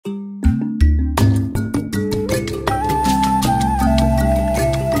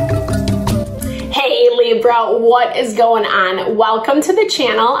Libra, what is going on? Welcome to the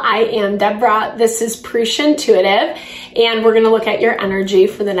channel. I am Deborah. This is Purusha Intuitive, and we're going to look at your energy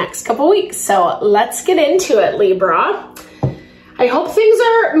for the next couple weeks. So let's get into it, Libra. I hope things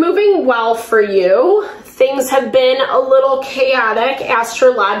are moving well for you. Things have been a little chaotic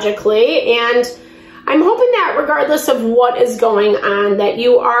astrologically, and I'm hoping that regardless of what is going on, that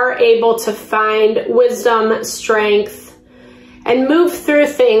you are able to find wisdom, strength, and move through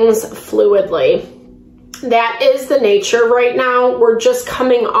things fluidly. That is the nature right now. We're just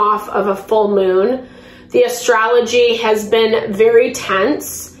coming off of a full moon. The astrology has been very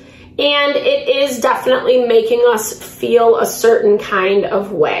tense, and it is definitely making us feel a certain kind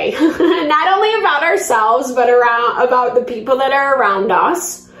of way. Not only about ourselves, but about the people that are around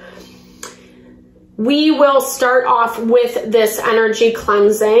us. We will start off with this energy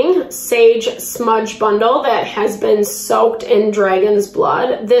cleansing sage smudge bundle that has been soaked in dragon's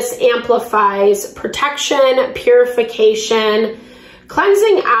blood. This amplifies protection, purification,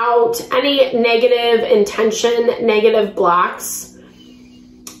 cleansing out any negative intention, negative blocks,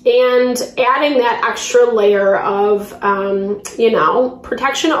 and adding that extra layer of,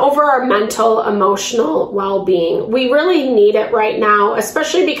 protection over our mental, emotional well-being. We really need it right now,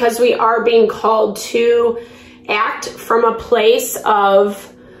 especially because we are being called to act from a place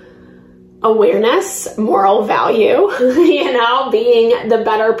of awareness, moral value, being the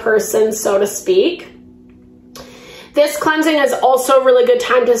better person, so to speak. This cleansing is also a really good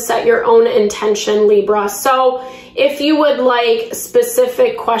time to set your own intention, Libra. So if you would like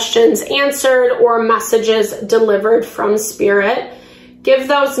specific questions answered or messages delivered from Spirit, give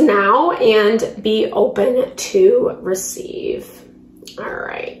those now and be open to receive. All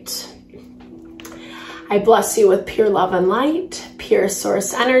right. I bless you with pure love and light, pure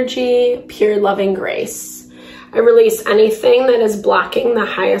source energy, pure loving grace. I release anything that is blocking the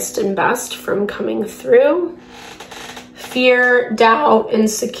highest and best from coming through. Fear, doubt,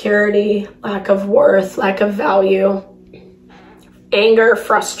 insecurity, lack of worth, lack of value, anger,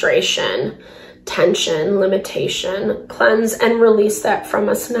 frustration, tension, limitation. Cleanse and release that from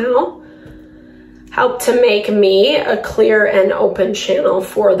us now. Help to make me a clear and open channel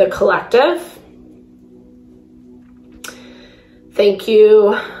for the collective. Thank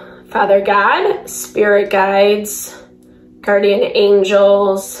you, Father God, Spirit guides, guardian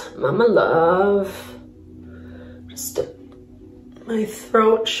angels, Mama Love. Just my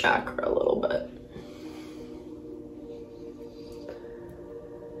throat chakra a little bit.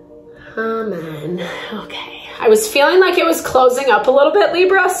 Amen. Okay. I was feeling like it was closing up a little bit,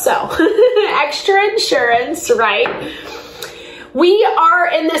 Libra, so extra insurance, right? We are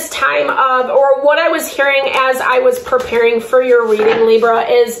in this time of, or what I was hearing as I was preparing for your reading, Libra,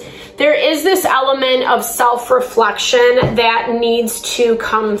 is there is this element of self-reflection that needs to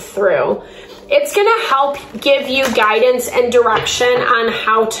come through. It's going to help give you guidance and direction on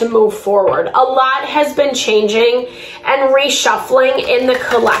how to move forward. A lot has been changing and reshuffling in the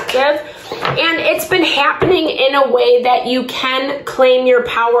collective, and it's been happening in a way that you can claim your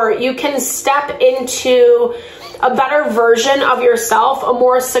power. You can step into a better version of yourself, a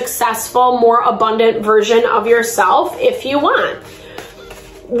more successful, more abundant version of yourself if you want.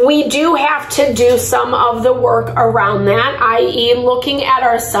 We do have to do some of the work around that, i.e. looking at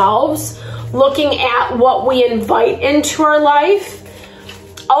ourselves, looking at what we invite into our life,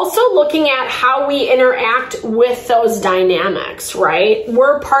 also looking at how we interact with those dynamics, right?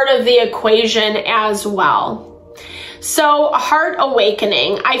 We're part of the equation as well. So heart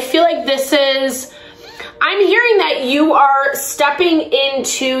awakening, I feel like this is, I'm hearing that you are stepping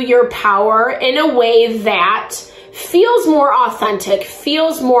into your power in a way that feels more authentic,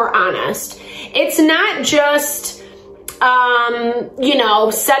 feels more honest. It's not just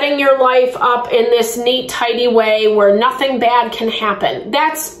setting your life up in this neat, tidy way where nothing bad can happen.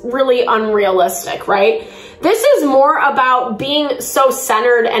 That's really unrealistic, right? This is more about being so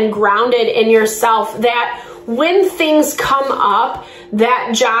centered and grounded in yourself that when things come up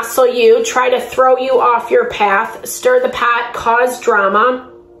that jostle you, try to throw you off your path, stir the pot, cause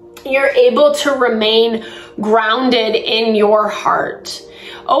drama, you're able to remain grounded in your heart.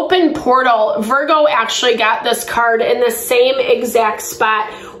 Open portal. Virgo actually got this card in the same exact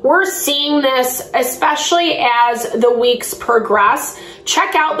spot. We're seeing this especially as the weeks progress.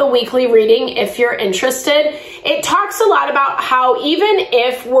 Check out the weekly reading if you're interested. It talks a lot about how even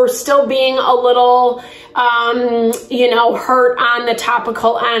if we're still being a little, hurt on the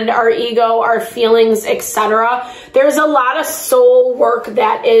topical end, our ego, our feelings, etc., there's a lot of soul work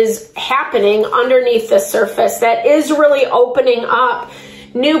that is happening underneath the surface that is really opening up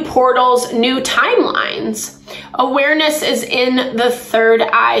new portals, new timelines. Awareness is in the third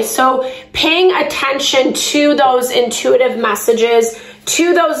eye. So paying attention to those intuitive messages,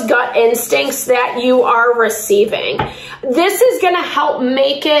 to those gut instincts that you are receiving. This is going to help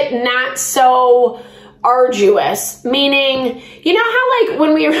make it not so arduous, meaning, you know how like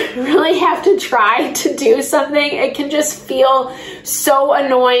when we really have to try to do something, it can just feel so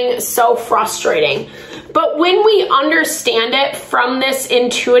annoying, so frustrating. But when we understand it from this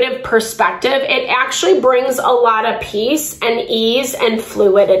intuitive perspective, it actually brings a lot of peace and ease and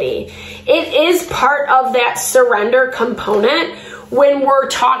fluidity. It is part of that surrender component when we're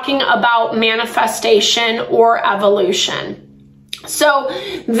talking about manifestation or evolution. So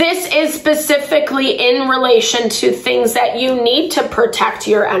this is specifically in relation to things that you need to protect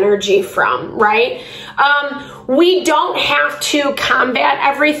your energy from, right? We don't have to combat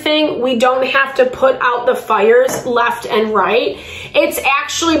everything. We don't have to put out the fires left and right. It's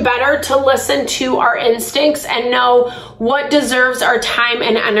actually better to listen to our instincts and know what deserves our time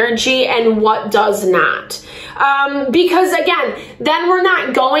and energy and what does not. Because again, then we're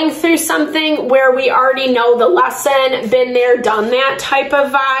not going through something where we already know the lesson, been there, done that type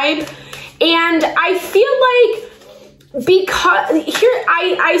of vibe. And I feel like, because here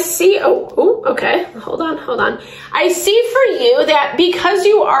I see, okay, hold on. I see for you that because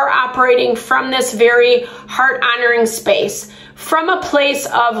you are operating from this very heart honoring space, from a place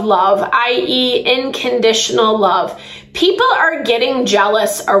of love, i.e. unconditional love, people are getting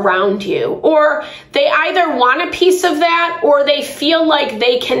jealous around you, or they either want a piece of that or they feel like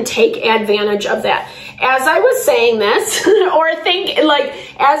they can take advantage of that. As I was saying this, or think like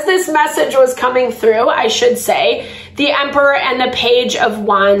as this message was coming through, I should say, the Emperor and the Page of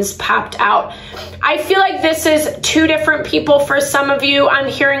Wands popped out. I feel like this is two different people for some of you. I'm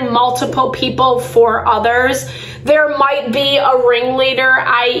hearing multiple people for others. There might be a ringleader,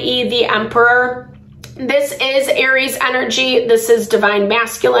 i.e. the Emperor. This is Aries energy. This is divine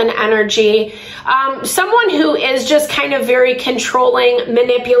masculine energy. Someone who is just kind of very controlling,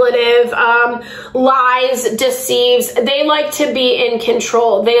 manipulative, lies, deceives. They like to be in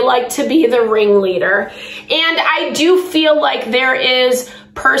control. They like to be the ringleader. And I do feel like there is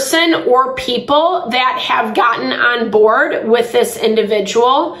person or people that have gotten on board with this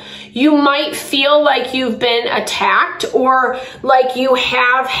individual. You might feel like you've been attacked or like you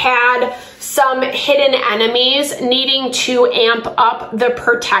have had some hidden enemies needing to amp up the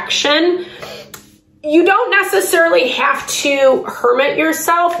protection. You don't necessarily have to hermit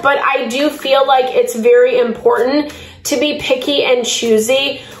yourself, but I do feel like it's very important to be picky and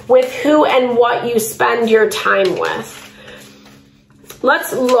choosy with who and what you spend your time with.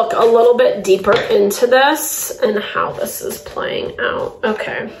 Let's look a little bit deeper into this and how this is playing out.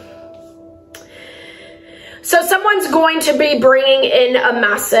 Okay. So someone's going to be bringing in a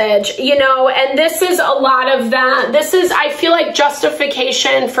message, you know, and this is a lot of that. This is, I feel like,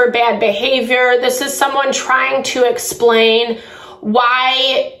 justification for bad behavior. This is someone trying to explain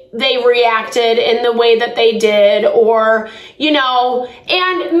why they reacted in the way that they did, or, you know,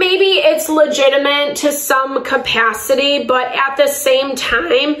 and maybe it's legitimate to some capacity, but at the same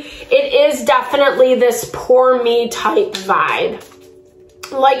time, it is definitely this poor me type vibe.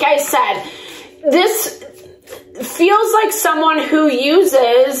 Like I said, this feels like someone who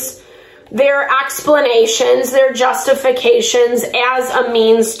uses their explanations, their justifications as a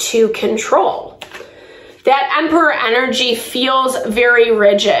means to control. That Emperor energy feels very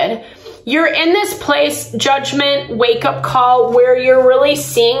rigid. You're in this place, judgment, wake-up call, where you're really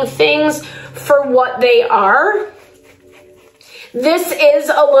seeing things for what they are. This is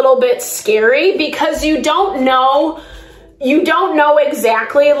a little bit scary because you don't know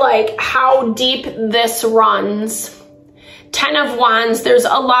exactly like how deep this runs. 10 of Wands, there's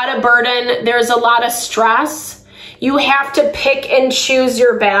a lot of burden, there's a lot of stress. You have to pick and choose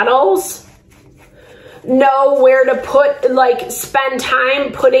your battles. Know where to put, like, spend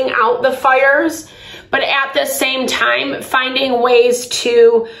time putting out the fires, but at the same time, finding ways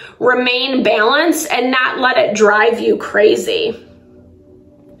to remain balanced and not let it drive you crazy.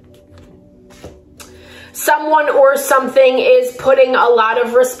 Someone or something is putting a lot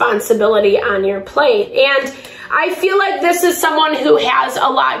of responsibility on your plate. And I feel like this is someone who has a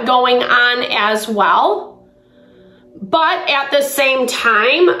lot going on as well. But at the same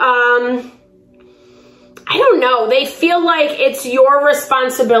time, I don't know, they feel like it's your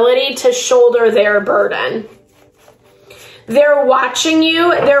responsibility to shoulder their burden. They're watching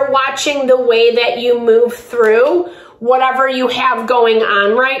you. They're watching the way that you move through whatever you have going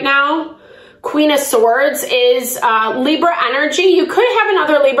on right now. Queen of Swords is Libra energy. You could have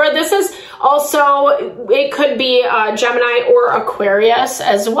another Libra. This is also, it could be Gemini or Aquarius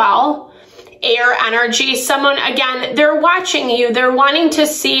as well. air energy. Someone, again, they're watching you. They're wanting to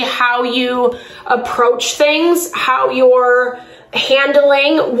see how you approach things, how you're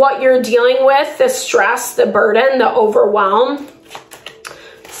handling what you're dealing with, the stress, the burden, the overwhelm.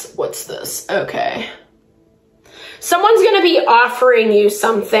 What's this? Okay. Someone's going to be offering you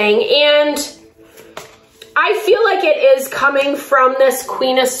something, and I feel like it is coming from this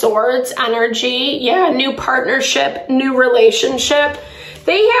Queen of Swords energy. Yeah, new partnership, new relationship.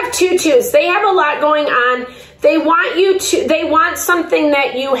 They have 2 twos. They have a lot going on. They want you to, they want something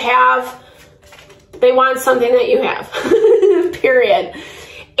that you have. They want something that you have, period.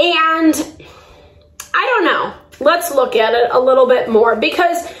 And I don't know. Let's look at it a little bit more,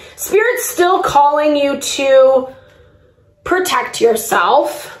 because Spirit's still calling you to protect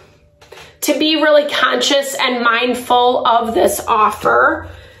yourself, to be really conscious and mindful of this offer.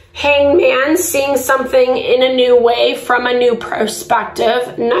 Hangman, seeing something in a new way, from a new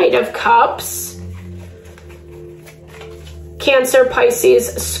perspective. Knight of Cups. Cancer,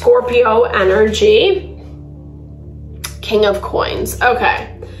 Pisces, Scorpio energy. King of Coins.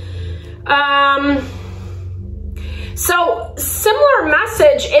 Okay. So similar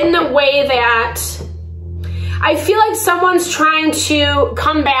message in the way that I feel like someone's trying to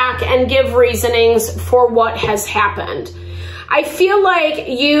come back and give reasonings for what has happened. I feel like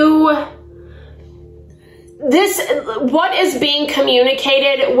what is being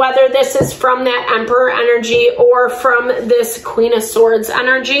communicated, whether this is from that Emperor energy or from this Queen of Swords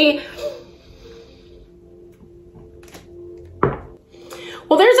energy.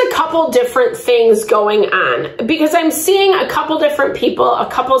 Well, there's a couple different things going on, because I'm seeing a couple different people, a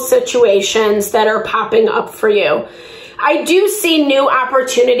couple situations that are popping up for you. I do see new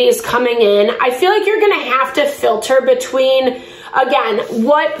opportunities coming in. I feel like you're going to have to filter between, again,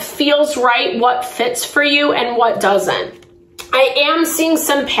 what feels right, what fits for you, and what doesn't. I am seeing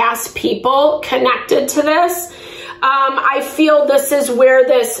some past people connected to this. I feel this is where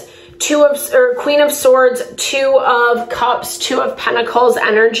this Queen of Swords, 2 of Cups, 2 of Pentacles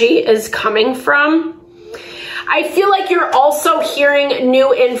energy is coming from. I feel like you're also hearing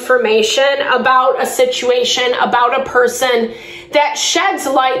new information about a situation, about a person that sheds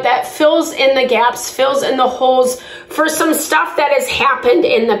light, that fills in the gaps, fills in the holes for some stuff that has happened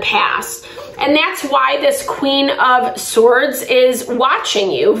in the past. And that's why this Queen of Swords is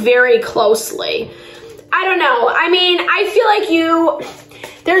watching you very closely. I don't know. I mean, I feel like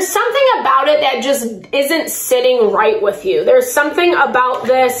there's something about it that just isn't sitting right with you. There's something about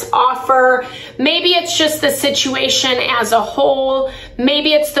this offer. Maybe it's just the situation as a whole.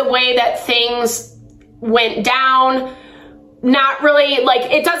 Maybe it's the way that things went down. Not really,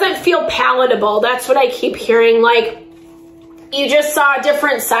 like, it doesn't feel palatable. That's what I keep hearing. Like, you just saw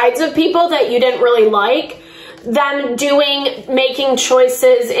different sides of people that you didn't really like. Them making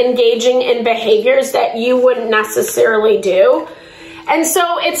choices, engaging in behaviors that you wouldn't necessarily do. And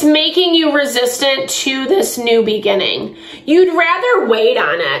so it's making you resistant to this new beginning. You'd rather wait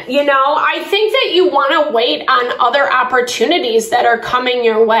on it. You know, I think that you want to wait on other opportunities that are coming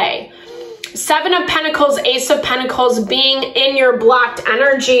your way. 7 of Pentacles, Ace of Pentacles being in your blocked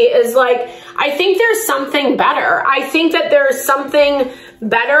energy is like, I think there's something better. I think that there's something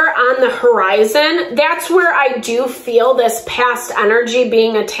better on the horizon. That's where I do feel this past energy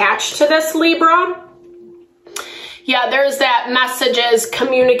being attached to this, Libra. Yeah, there's that messages,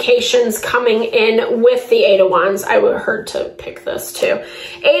 communications coming in with the 8 of Wands. I would heard to pick this too.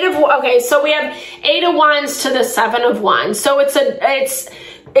 Okay, so we have 8 of Wands to the 7 of Wands. So it's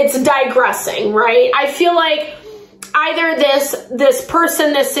digressing, right? I feel like either this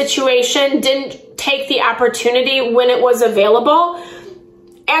person, this situation didn't take the opportunity when it was available.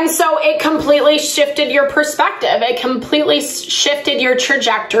 And so it completely shifted your perspective. It completely shifted your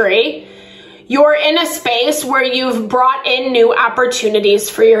trajectory. You're in a space where you've brought in new opportunities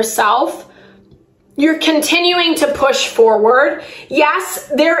for yourself. You're continuing to push forward. Yes,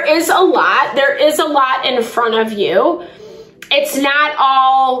 there is a lot. There is a lot in front of you. It's not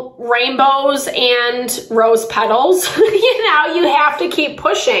all rainbows and rose petals. You know, you have to keep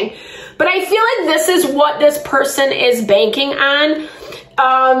pushing. But I feel like this is what this person is banking on,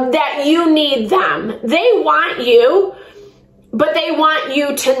 that you need them. They want you, but they want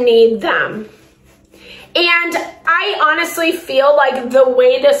you to need them. And I honestly feel like the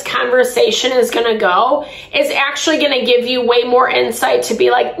way this conversation is going to go is actually going to give you way more insight to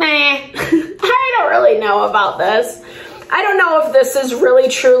be like, nah, I don't really know about this. I don't know if this is really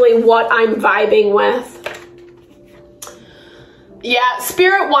truly what I'm vibing with. Yeah,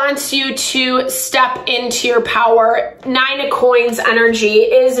 Spirit wants you to step into your power. 9 of Coins energy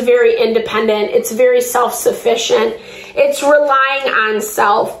is very independent. It's very self-sufficient. It's relying on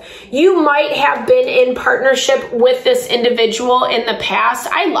self. You might have been in partnership with this individual in the past.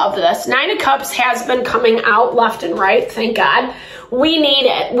 I love this. 9 of Cups has been coming out left and right, thank God. We need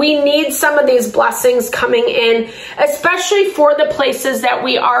it. We need some of these blessings coming in, especially for the places that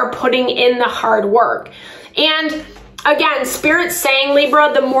we are putting in the hard work. And again, Spirit's saying,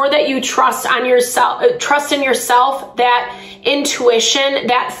 Libra, the more that you trust in yourself, that intuition,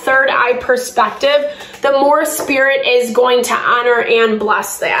 that third eye perspective, the more Spirit is going to honor and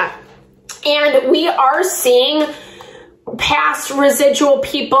bless that. And we are seeing past residual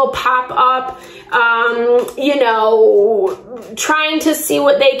people pop up, you know, trying to see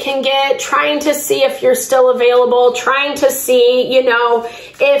what they can get, trying to see if you're still available, trying to see, you know,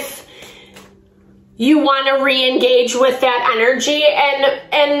 if you want to re-engage with that energy.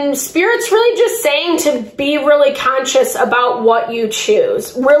 And Spirit's really just saying to be really conscious about what you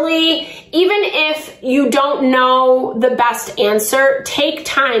choose. Really, even if you don't know the best answer, take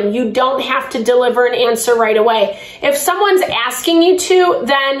time. You don't have to deliver an answer right away. If someone's asking you to,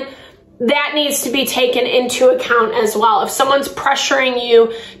 then that needs to be taken into account as well. If someone's pressuring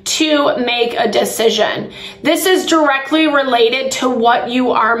you to make a decision, this is directly related to what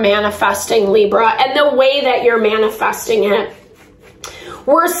you are manifesting, Libra, and the way that you're manifesting it.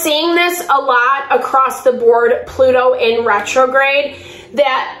 We're seeing this a lot across the board, Pluto in retrograde,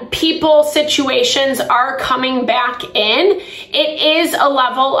 that people, situations are coming back in. It is a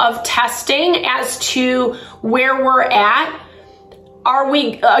level of testing as to where we're at. Are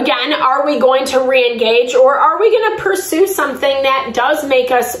we going to re-engage, or are we going to pursue something that does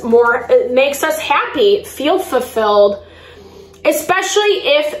make us makes us happy, feel fulfilled, especially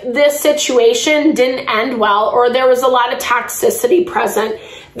if this situation didn't end well or there was a lot of toxicity present?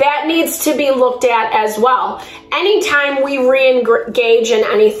 That needs to be looked at as well. Anytime we re-engage in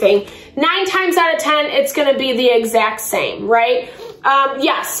anything, 9 times out of 10, it's going to be the exact same, right?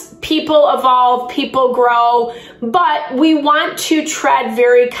 Yes, people evolve, people grow, but we want to tread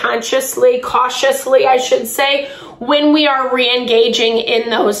very cautiously, I should say, when we are re-engaging in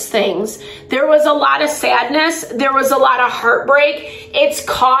those things. There was a lot of sadness. There was a lot of heartbreak. It's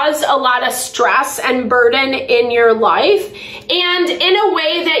caused a lot of stress and burden in your life. And in a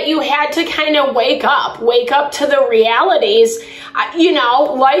way that you had to kind of wake up to the realities. You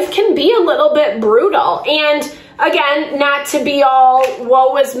know, life can be a little bit brutal. And again, not to be all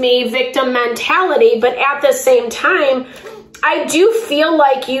woe is me, victim mentality, but at the same time, I do feel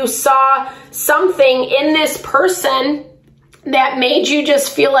like you saw something in this person that made you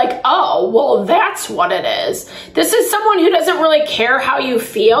just feel like, oh, well, that's what it is. This is someone who doesn't really care how you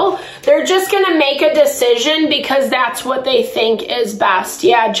feel. They're just going to make a decision because that's what they think is best.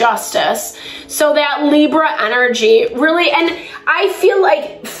 Yeah, justice. So that Libra energy really, and I feel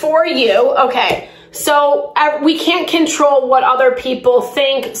like for you, okay, so we can't control what other people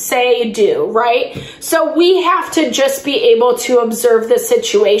think, say, do, right? So we have to just be able to observe the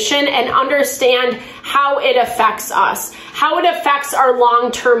situation and understand how it affects us, how it affects our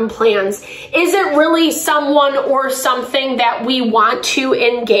long-term plans. Is it really someone or something that we want to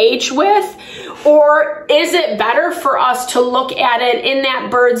engage with? Or is it better for us to look at it in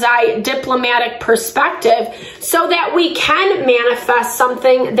that bird's eye diplomatic perspective so that we can manifest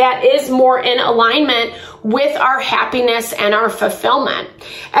something that is more in alignment with our happiness and our fulfillment?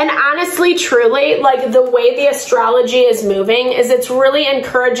 And honestly, truly, like the way the astrology is moving is it's really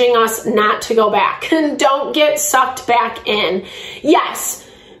encouraging us not to go back and don't get sucked back in. Yes.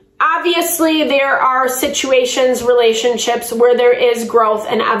 Obviously, there are situations, relationships where there is growth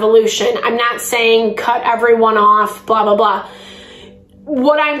and evolution. I'm not saying cut everyone off, blah, blah, blah.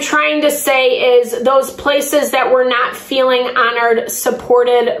 What I'm trying to say is those places that we're not feeling honored,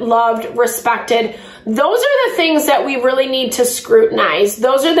 supported, loved, respected, those are the things that we really need to scrutinize.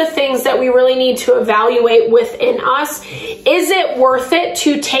 Those are the things that we really need to evaluate within us. Is it worth it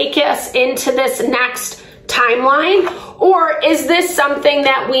to take us into this next timeline, or is this something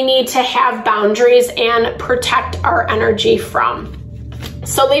that we need to have boundaries and protect our energy from?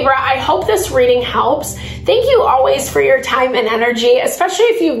 So Libra, I hope this reading helps. Thank you always for your time and energy, especially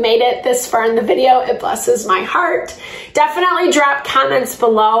if you've made it this far in the video. It blesses my heart. Definitely drop comments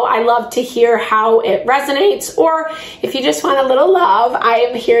below. I love to hear how it resonates, or if you just want a little love, I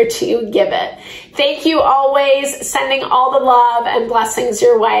am here to give it. Thank you always. Sending all the love and blessings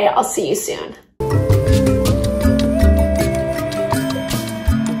your way. I'll see you soon.